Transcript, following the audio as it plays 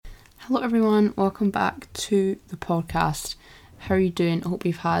Hello everyone, welcome back to the podcast. How are you doing? I hope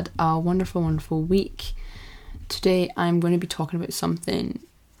you've had a wonderful week. Today I'm going to be talking about something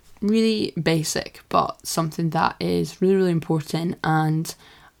really basic, but something that is really important, and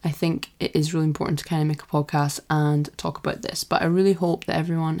I think it is really important to kind of make a podcast and talk about this. But I really hope that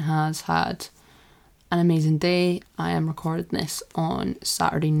everyone has had an amazing day. I am recording this on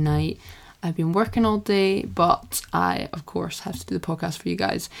Saturday night. I've been working all day, but I, of course, have to do the podcast for you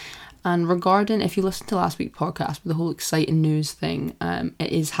guys. And regarding, if you listened to last week's podcast with the whole exciting news thing,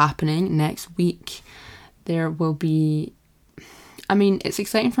 it is happening next week. There will be, it's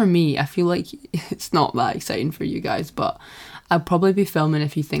exciting for me. I feel like it's not that exciting for you guys, but I'll probably be filming a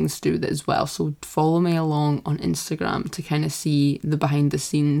few things to do with it as well. So follow me along on Instagram to kind of see the behind the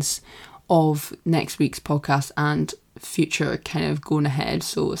scenes of next week's podcast and future kind of going ahead.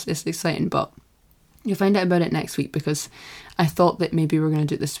 So it's exciting, but you'll find out about it next week, because I thought that maybe we were going to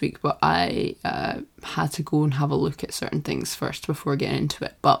do it this week, but I had to go and have a look at certain things first before getting into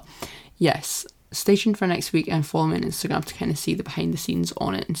it. But yes, stay tuned for next week and follow me on Instagram to kind of see the behind the scenes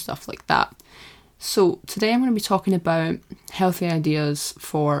on it and stuff like that. So today I'm going to be talking about healthy ideas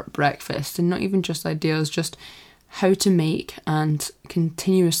for breakfast, and not even just ideas, just how to make and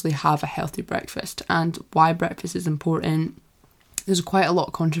continuously have a healthy breakfast and why breakfast is important. There's quite a lot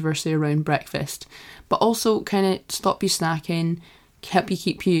of controversy around breakfast, but also kind of stop you snacking,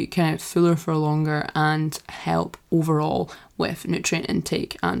 keep you kind of fuller for longer, and help overall with nutrient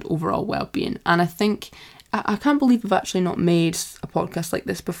intake and overall well-being. And I think, I can't believe I've actually not made a podcast like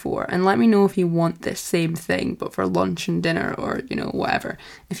this before. And let me know if you want this same thing, but for lunch and dinner, or, whatever,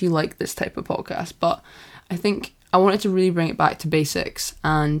 if you like this type of podcast. But I think I wanted to really bring it back to basics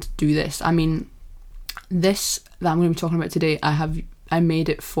and do this. This that I'm going to be talking about today, I made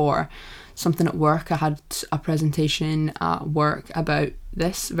it for something at work. I had a presentation at work about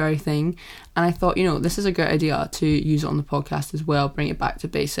this very thing, and I thought, this is a great idea to use it on the podcast as well, bring it back to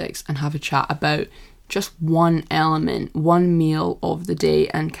basics and have a chat about just one element, one meal of the day,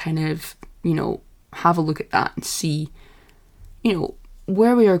 and kind of, have a look at that and see,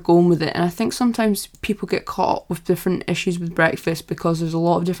 where we are going with it. And I think sometimes people get caught with different issues with breakfast because there's a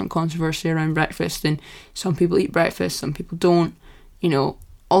lot of different controversy around breakfast, and some people eat breakfast, some people don't,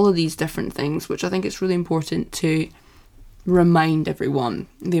 all of these different things, which I think it's really important to remind everyone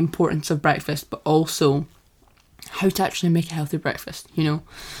the importance of breakfast, but also how to actually make a healthy breakfast,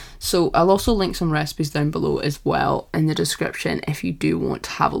 So I'll also link some recipes down below as well in the description if you do want to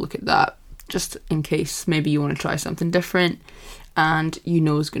have a look at that, just in case maybe you want to try something different and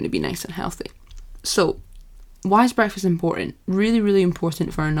it's going to be nice and healthy. So why is breakfast important? Really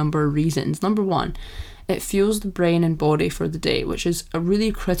important for a number of reasons. Number one, it fuels the brain and body for the day, which is a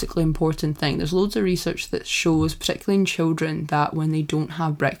really critically important thing. There's loads of research that shows, particularly in children, that when they don't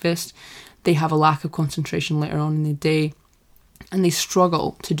have breakfast, they have a lack of concentration later on in the day, and they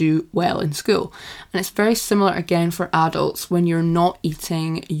struggle to do well in school. And it's very similar again for adults. When you're not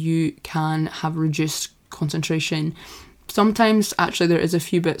eating, you can have reduced concentration. Sometimes actually there is a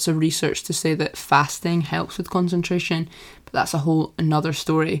few bits of research to say that fasting helps with concentration, but that's a whole another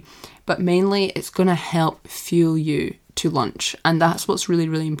story. But mainly it's going to help fuel you to lunch, and that's what's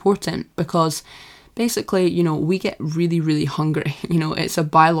really important, because basically, we get really hungry. It's a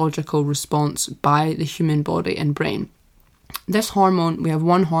biological response by the human body and brain. This hormone, we have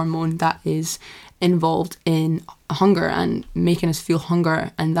one hormone that is involved in hunger and making us feel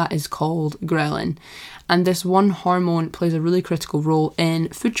hunger, and that is called ghrelin. And this one hormone plays a really critical role in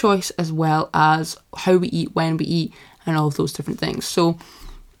food choice, as well as how we eat, when we eat, and all of those different things. So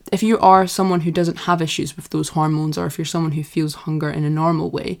if you are someone who doesn't have issues with those hormones, or if you're someone who feels hunger in a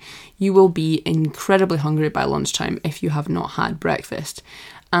normal way, you will be incredibly hungry by lunchtime if you have not had breakfast.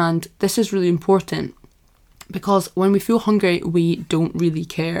 And this is really important, because when we feel hungry, we don't really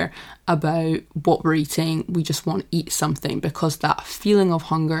care about what we're eating. We just want to eat something, because that feeling of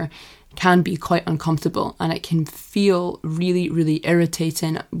hunger can be quite uncomfortable, and it can feel really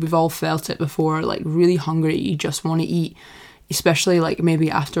irritating. We've all felt it before, like really hungry, you just want to eat, especially like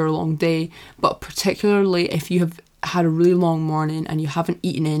maybe after a long day, but particularly if you have had a really long morning and you haven't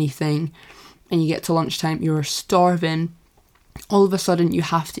eaten anything and you get to lunchtime, you're starving. All of a sudden you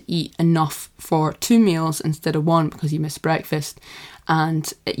have to eat enough for 2 meals instead of 1 because you missed breakfast,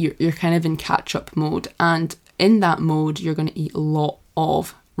 and you're kind of in catch-up mode, and in that mode you're going to eat a lot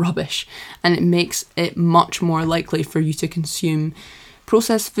of rubbish, and it makes it much more likely for you to consume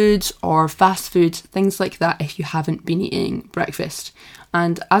processed foods or fast foods, things like that, if you haven't been eating breakfast.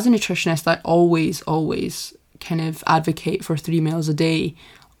 And as a nutritionist, I always kind of advocate for 3 meals a day.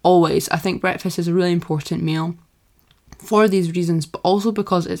 Always. I think breakfast is a really important meal for these reasons, but also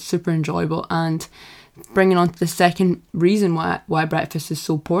because it's super enjoyable. And bringing on to the second reason why breakfast is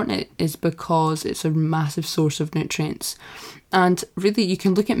so important is because it's a massive source of nutrients. And really, you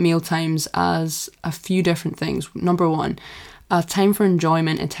can look at meal times as a few different things. Number one, a time for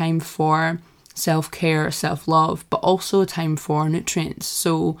enjoyment, a time for self-care, self-love, but also a time for nutrients.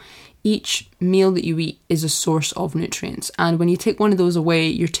 So each meal that you eat is a source of nutrients. And when you take one of those away,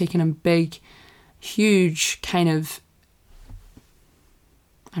 you're taking a big, huge kind of,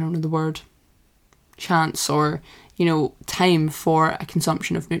 I don't know the word, chance or, time for a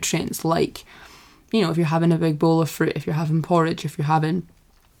consumption of nutrients. Like, if you're having a big bowl of fruit, if you're having porridge, if you're having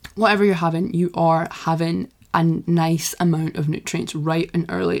whatever you're having, you are having a nice amount of nutrients right and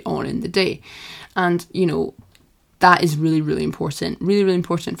early on in the day. And, that is really, really important. Really, really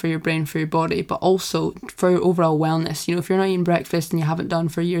important for your brain, for your body, but also for your overall wellness. If you're not eating breakfast and you haven't done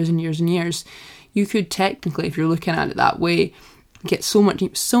for years and years and years, you could technically, if you're looking at it that way, get so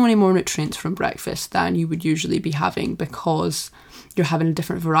many more nutrients from breakfast than you would usually be having, because you're having a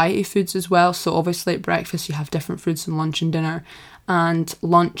different variety of foods as well. So obviously at breakfast you have different foods than lunch and dinner, and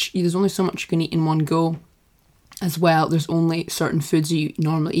lunch, there's only so much you can eat in one go. As well, there's only certain foods you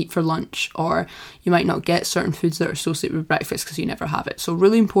normally eat for lunch, or you might not get certain foods that are associated with breakfast because you never have it. So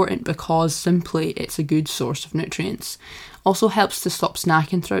really important, because simply it's a good source of nutrients. Also helps to stop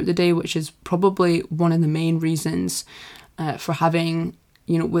snacking throughout the day, which is probably one of the main reasons for having,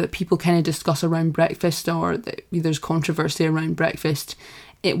 where people kind of discuss around breakfast, or there's controversy around breakfast.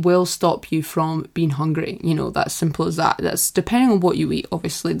 It will stop you from being hungry. That's simple as that. That's depending on what you eat.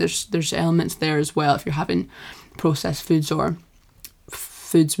 Obviously, there's elements there as well. If you're having processed foods or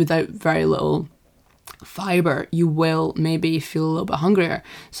foods without very little fibre, you will maybe feel a little bit hungrier.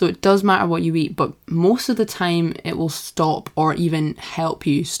 So it does matter what you eat, but most of the time it will stop or even help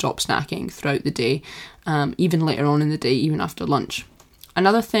you stop snacking throughout the day, even later on in the day, even after lunch.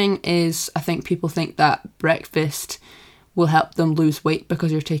 Another thing is, I think people think that breakfast will help them lose weight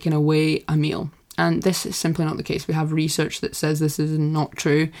because you're taking away a meal. And this is simply not the case. We have research that says this is not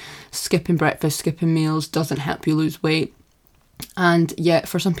true. Skipping breakfast, skipping meals doesn't help you lose weight. And yet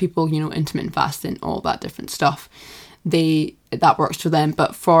for some people, intermittent fasting, all that different stuff, that works for them.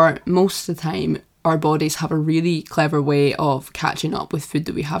 But for most of the time, our bodies have a really clever way of catching up with food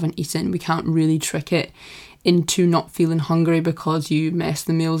that we haven't eaten. We can't really trick it into not feeling hungry because you mess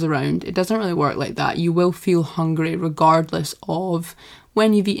the meals around. It doesn't really work like that. You will feel hungry regardless of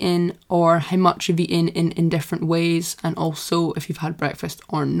when you've eaten or how much you've eaten in different ways, and also if you've had breakfast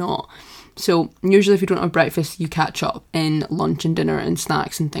or not. So usually if you don't have breakfast, you catch up in lunch and dinner and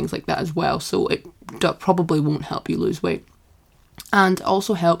snacks and things like that as well. So it probably won't help you lose weight. And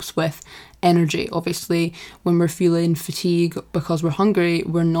also helps with energy. Obviously, when we're feeling fatigue because we're hungry,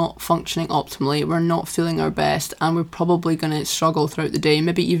 we're not functioning optimally, we're not feeling our best, and we're probably going to struggle throughout the day,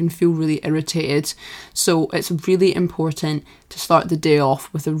 maybe even feel really irritated. So it's really important to start the day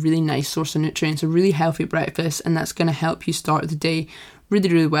off with a really nice source of nutrients, a really healthy breakfast, and that's going to help you start the day really,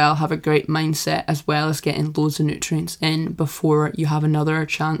 really well, have a great mindset, as well as getting loads of nutrients in before you have another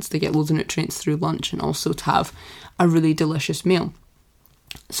chance to get loads of nutrients through lunch, and also to have a really delicious meal.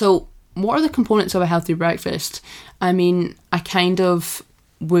 So what are the components of a healthy breakfast? I mean, I kind of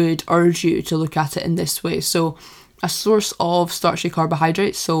would urge you to look at it in this way. So a source of starchy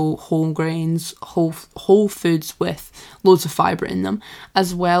carbohydrates, so whole grains, whole foods with loads of fibre in them,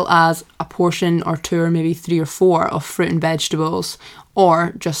 as well as a portion or two or maybe 3 or 4 of fruit and vegetables,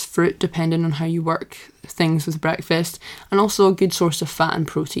 or just fruit depending on how you work things with breakfast, and also a good source of fat and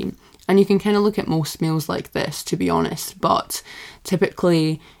protein. And you can kind of look at most meals like this, to be honest, but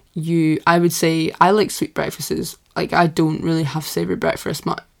typically I would say I like sweet breakfasts. Like, I don't really have savoury breakfast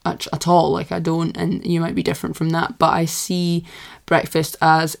much at all. Like, I don't, and you might be different from that, but I see breakfast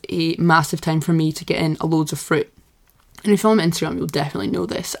as a massive time for me to get in loads of fruit. And if you're on Instagram, you'll definitely know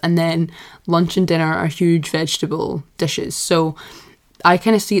this. And then lunch and dinner are huge vegetable dishes. So I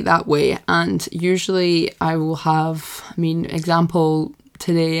kind of see it that way. And usually I will have, example,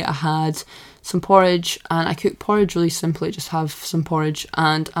 today I had some porridge, and I cook porridge really simply. Just have some porridge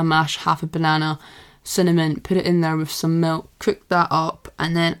and I mash half a banana, cinnamon, put it in there with some milk, cook that up,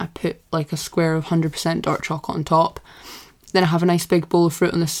 and then I put like a square of 100% dark chocolate on top. Then I have a nice big bowl of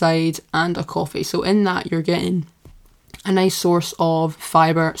fruit on the side and a coffee. So in that you're getting a nice source of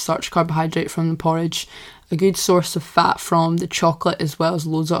fibre, starch, carbohydrate from the porridge, a good source of fat from the chocolate, as well as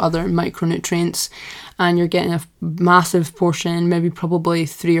loads of other micronutrients. And you're getting a massive portion, maybe probably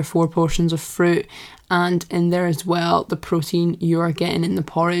 3 or 4 portions of fruit. And in there as well, the protein you are getting in the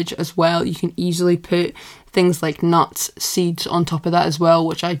porridge as well. You can easily put things like nuts, seeds on top of that as well,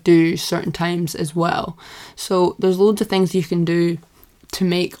 which I do certain times as well. So there's loads of things you can do to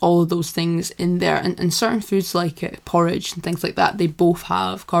make all of those things in there. And certain foods like porridge and things like that, they both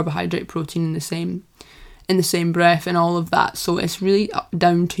have carbohydrate, protein in the same breath and all of that. So it's really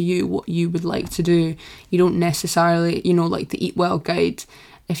down to you what you would like to do. You don't necessarily, like the Eat Well guide.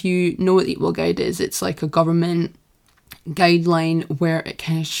 If you know what the Eat Well guide is, it's like a government guideline where it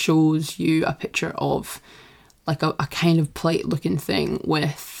kind of shows you a picture of like a kind of plate looking thing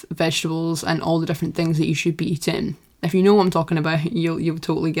with vegetables and all the different things that you should be eating. If you know what I'm talking about, you'll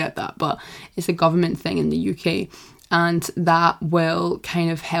totally get that. But it's a government thing in the UK, and that will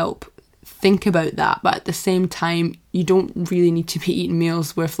kind of help think about that. But at the same time, you don't really need to be eating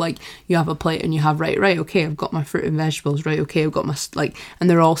meals with like you have a plate and you have right, okay, I've got my fruit and vegetables, right, okay, I've got my and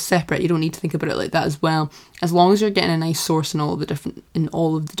they're all separate. You don't need to think about it like that as well. As long as you're getting a nice source in all of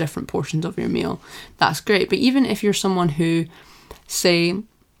the different portions of your meal, that's great. But even if you're someone who, say,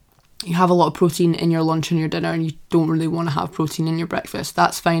 you have a lot of protein in your lunch and your dinner and you don't really want to have protein in your breakfast,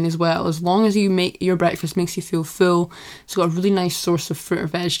 that's fine as well. As long as your breakfast makes you feel full, it's got a really nice source of fruit or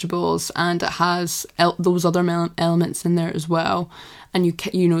vegetables, and it has those other elements in there as well, and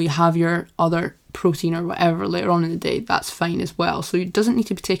you have your other protein or whatever later on in the day, that's fine as well. So it doesn't need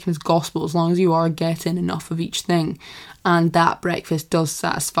to be taken as gospel as long as you are getting enough of each thing and that breakfast does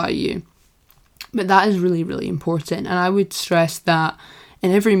satisfy you. But that is really, really important, and I would stress that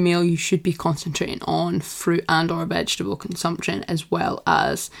in every meal, you should be concentrating on fruit and or vegetable consumption, as well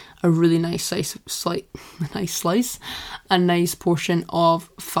as a really nice a nice portion of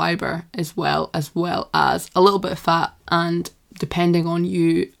fibre, as well as a little bit of fat, and depending on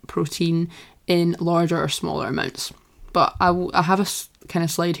you, protein in larger or smaller amounts. But I have a kind of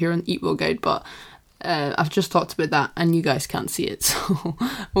slide here on the Eat Well guide, but I've just talked about that and you guys can't see it, so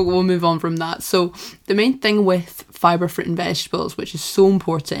we'll move on from that. So the main thing with fibre, fruit and vegetables, which is so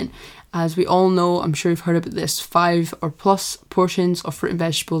important, as we all know, I'm sure you've heard about this, 5 or plus portions of fruit and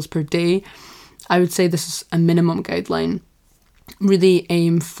vegetables per day. I would say this is a minimum guideline. Really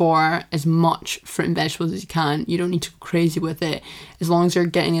aim for as much fruit and vegetables as you can. You don't need to go crazy with it. As long as you're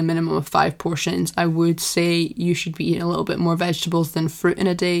getting a minimum of 5 portions, I would say you should be eating a little bit more vegetables than fruit in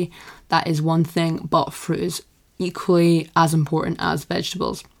a day. That is one thing, but fruit is equally as important as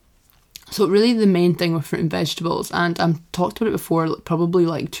vegetables. So really the main thing with fruit and vegetables, and I've talked about it before, probably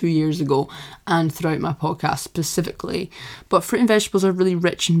like 2 years ago and throughout my podcast specifically, but fruit and vegetables are really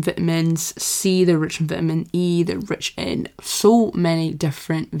rich in vitamins C, they're rich in vitamin E, they're rich in so many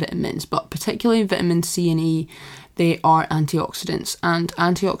different vitamins, but particularly vitamin C and E, they are antioxidants, and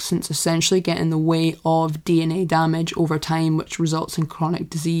antioxidants essentially get in the way of DNA damage over time, which results in chronic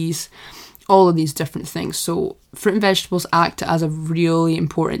disease, all of these different things. So fruit and vegetables act as a really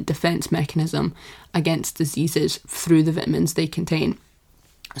important defense mechanism against diseases through the vitamins they contain.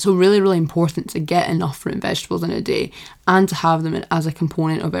 So really, really important to get enough fruit and vegetables in a day and to have them as a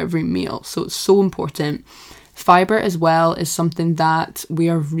component of every meal. So it's so important. Fibre as well is something that we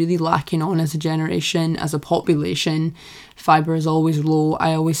are really lacking on as a generation, as a population. Fibre is always low.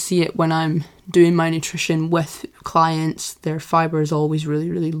 I always see it when I'm doing my nutrition with clients. Their fibre is always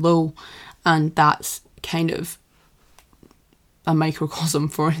really, really low. And that's kind of a microcosm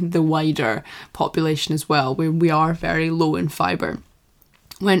for the wider population as well, where we are very low in fibre.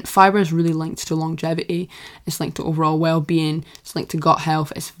 When fibre is really linked to longevity, it's linked to overall well-being, it's linked to gut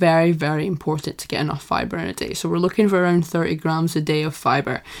health, it's very, very important to get enough fibre in a day. So we're looking for around 30 grams a day of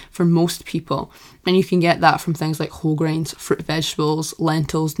fibre for most people. And you can get that from things like whole grains, fruit, vegetables,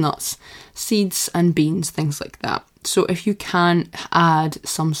 lentils, nuts, seeds and beans, things like that. So if you can add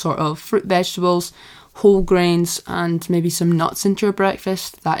some sort of fruit, vegetables, whole grains and maybe some nuts into your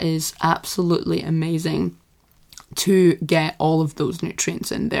breakfast, that is absolutely amazing to get all of those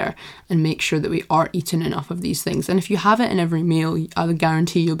nutrients in there and make sure that we are eating enough of these things. And if you have it in every meal, I would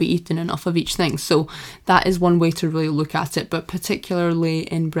guarantee you'll be eating enough of each thing. So that is one way to really look at it, but particularly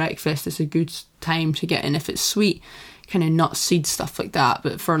in breakfast, it's a good time to get in. If it's sweet, kind of nuts, seeds, stuff like that,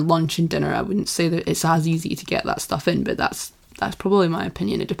 but for lunch and dinner, I wouldn't say that it's as easy to get that stuff in, but that's probably my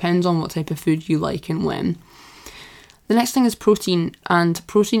opinion. It depends on what type of food you like and when. The next thing is protein, and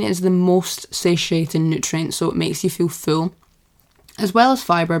protein is the most satiating nutrient, so it makes you feel full, as well as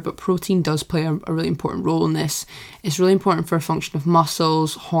fibre, but protein does play a really important role in this. It's really important for a function of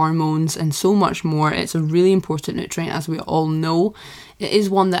muscles, hormones, and so much more. It's a really important nutrient, as we all know. It is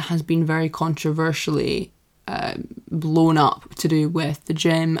one that has been very controversially blown up to do with the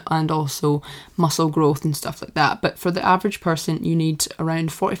gym and also muscle growth and stuff like that. But for the average person, you need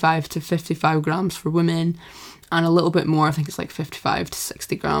around 45 to 55 grams for women, and a little bit more, I think it's like 55 to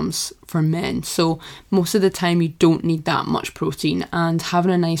 60 grams for men. So most of the time you don't need that much protein, and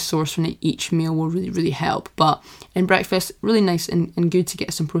having a nice source from each meal will really, really help. But in breakfast, really nice and good to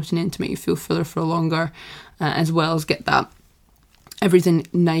get some protein in to make you feel fuller for longer, as well as get that everything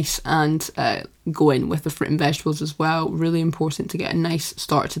nice and going with the fruit and vegetables as well. Really important to get a nice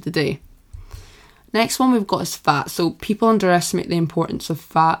start to the day. Next one we've got is fat. So people underestimate the importance of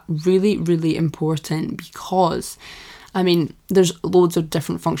fat. Really, really important, because there's loads of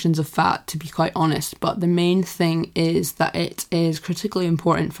different functions of fat, to be quite honest, but the main thing is that it is critically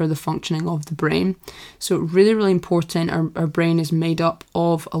important for the functioning of the brain. So really, really important. Our brain is made up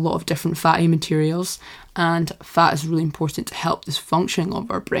of a lot of different fatty materials, and fat is really important to help this functioning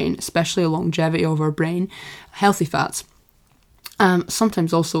of our brain, especially the longevity of our brain. Healthy fats.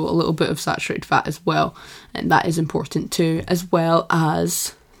 Sometimes also a little bit of saturated fat as well, and that is important too, as well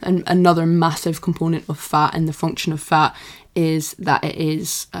as another massive component of fat and the function of fat is that it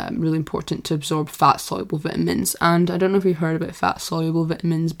is really important to absorb fat-soluble vitamins. And I don't know if you've heard about fat-soluble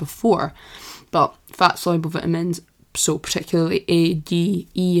vitamins before, but fat-soluble vitamins, so particularly A, D,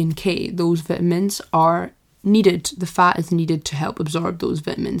 E and K, those vitamins are needed. The fat is needed to help absorb those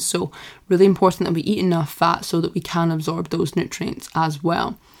vitamins. So really important that we eat enough fat so that we can absorb those nutrients as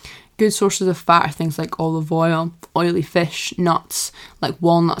well. Good sources of fat are things like olive oil, oily fish, nuts, like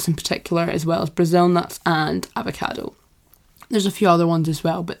walnuts in particular, as well as Brazil nuts and avocado. There's a few other ones as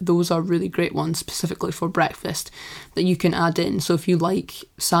well, but those are really great ones specifically for breakfast that you can add in. So if you like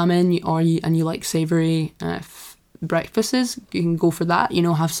salmon and you like savoury breakfasts, you can go for that.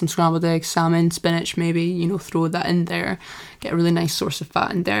 Have some scrambled eggs, salmon, spinach, maybe, throw that in there, get a really nice source of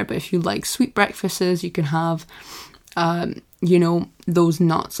fat in there. But if you like sweet breakfasts, you can have those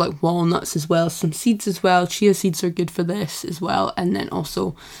nuts like walnuts, as well as some seeds as well. Chia seeds are good for this as well, and then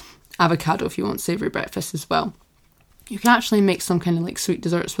also avocado if you want savoury breakfast as well. You can actually make some kind of like sweet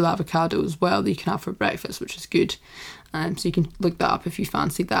desserts with avocado as well that you can have for breakfast, which is good. So you can look that up if you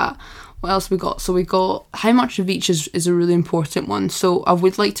fancy that. What else we got? So we got how much of each is a really important one. So I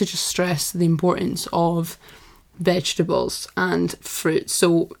would like to just stress the importance of vegetables and fruit.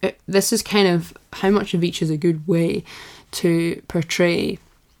 So this is kind of how much of each is a good way to portray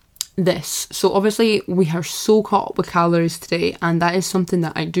this. So obviously we are so caught up with calories today, and that is something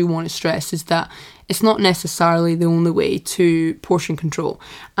that I do want to stress, is that it's not necessarily the only way to portion control,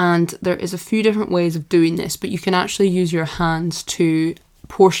 and there is a few different ways of doing this, but you can actually use your hands to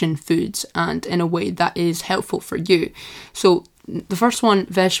portion foods and in a way that is helpful for you. So the first one,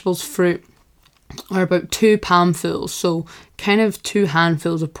 vegetables, fruit, are about 2 palmfuls, so kind of 2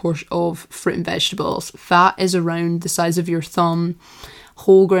 handfuls of fruit and vegetables. Fat is around the size of your thumb.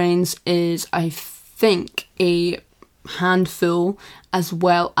 Whole grains is, I think, a handful, as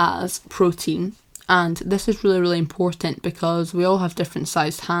well as protein. And this is really, really important because we all have different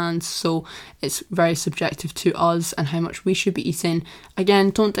sized hands, so it's very subjective to us and how much we should be eating.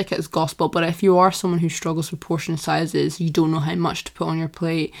 Again, don't take it as gospel, but if you are someone who struggles with portion sizes, you don't know how much to put on your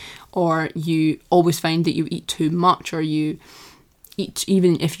plate, or you always find that you eat too much, or you eat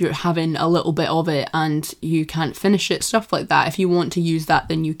even if you're having a little bit of it and you can't finish it, stuff like that. If you want to use that,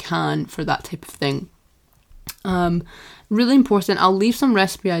 then you can for that type of thing. Really important. I'll leave some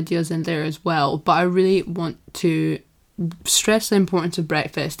recipe ideas in there as well, but I really want to stress the importance of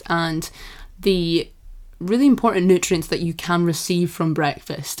breakfast and the really important nutrients that you can receive from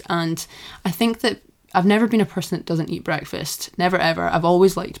breakfast. And I think that I've never been a person that doesn't eat breakfast. Never ever. I've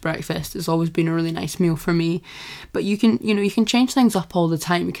always liked breakfast. It's always been a really nice meal for me. But you can change things up all the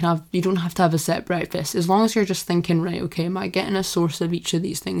time. You don't have to have a set breakfast. As long as you're just thinking, right, okay, am I getting a source of each of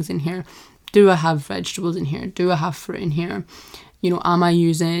these things in here? Do I have vegetables in here? Do I have fruit in here? Am I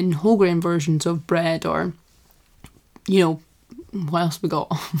using whole grain versions of bread, or, what else we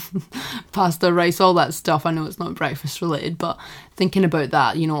got? Pasta, rice, all that stuff. I know it's not breakfast related, but thinking about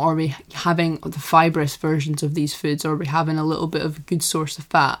that, are we having the fibrous versions of these foods? Are we having a little bit of a good source of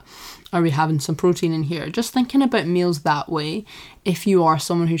fat? Are we having some protein in here? Just thinking about meals that way, if you are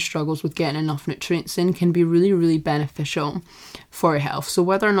someone who struggles with getting enough nutrients in, can be really, really beneficial for your health. So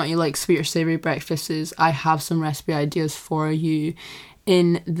whether or not you like sweet or savoury breakfasts, I have some recipe ideas for you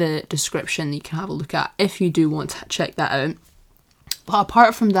in the description that you can have a look at if you do want to check that out. But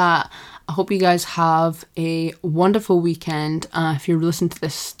apart from that, I hope you guys have a wonderful weekend if you're listening to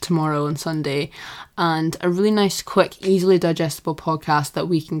this tomorrow and Sunday, and a really nice, quick, easily digestible podcast that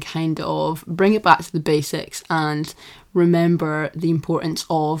we can kind of bring it back to the basics and remember the importance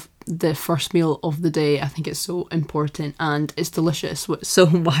of the first meal of the day. I think it's so important and it's delicious. So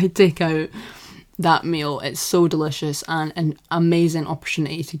why take out that meal? It's so delicious and an amazing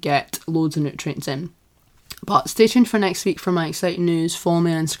opportunity to get loads of nutrients in. But stay tuned for next week for my exciting news. Follow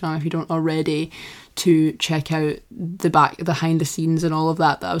me on Instagram if you don't already to check out the behind the scenes and all of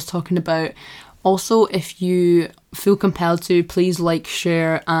that I was talking about. Also, if you feel compelled to, please like,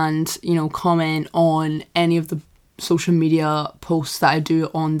 share and, comment on any of the social media posts that I do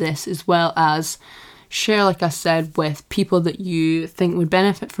on this, as well as share, like I said, with people that you think would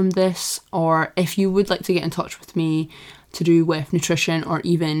benefit from this, or if you would like to get in touch with me to do with nutrition or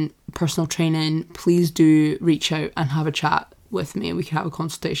even personal training, please do reach out and have a chat with me. We can have a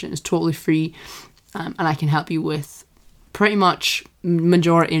consultation. It's totally free, and I can help you with pretty much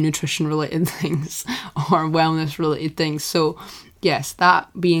majority of nutrition related things or wellness related things. So yes, that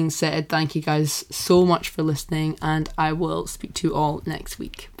being said, thank you guys so much for listening, and I will speak to you all next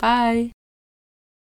week. Bye.